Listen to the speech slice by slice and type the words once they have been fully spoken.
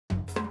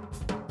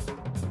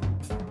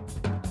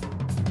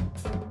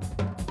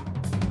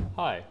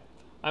Hi,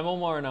 I'm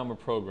Omar and I'm a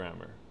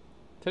programmer.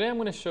 Today I'm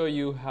going to show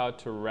you how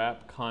to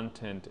wrap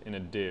content in a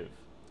div.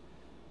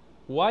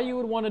 Why you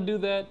would want to do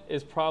that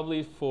is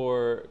probably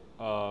for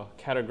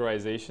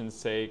categorization's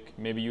sake.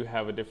 Maybe you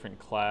have a different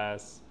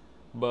class,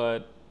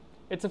 but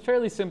it's a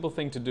fairly simple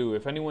thing to do.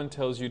 If anyone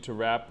tells you to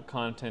wrap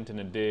content in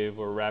a div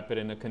or wrap it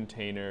in a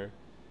container,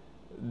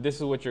 this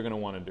is what you're going to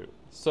want to do.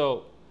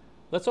 So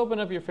let's open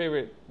up your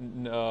favorite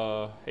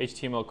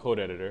HTML code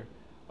editor.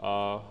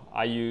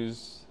 I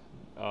use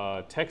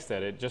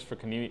TextEdit just for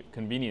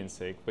convenience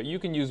sake, but you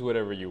can use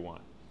whatever you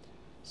want.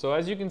 So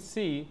as you can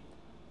see,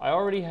 I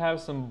already have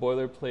some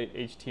boilerplate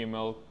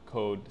HTML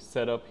code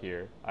set up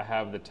here. I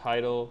have the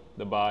title,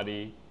 the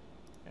body,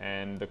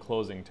 and the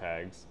closing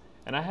tags.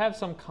 And I have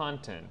some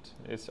content.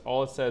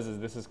 All it says is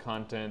this is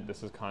content,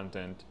 this is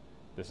content,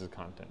 this is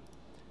content.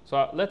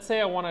 So let's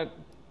say I want to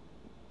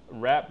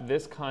wrap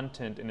this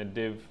content in a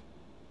div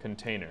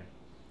container.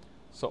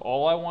 So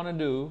all I want to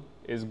do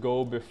is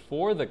go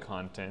before the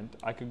content.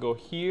 I could go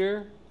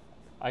here,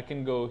 I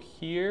can go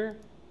here,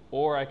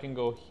 or I can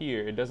go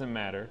here. It doesn't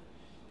matter.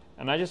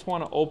 And I just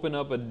want to open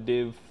up a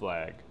div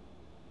flag.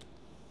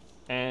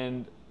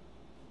 And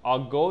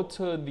I'll go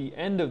to the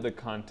end of the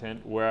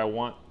content where I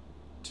want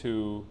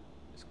to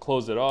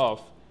close it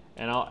off,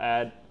 and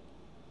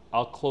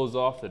I'll close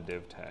off the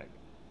div tag.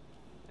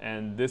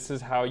 And this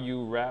is how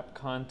you wrap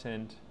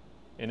content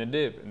in a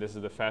div, and this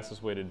is the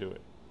fastest way to do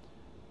it.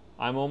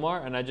 I'm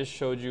Omar, and I just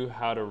showed you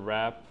how to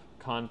wrap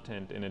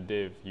content in a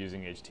div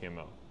using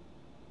HTML.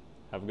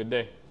 Have a good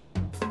day.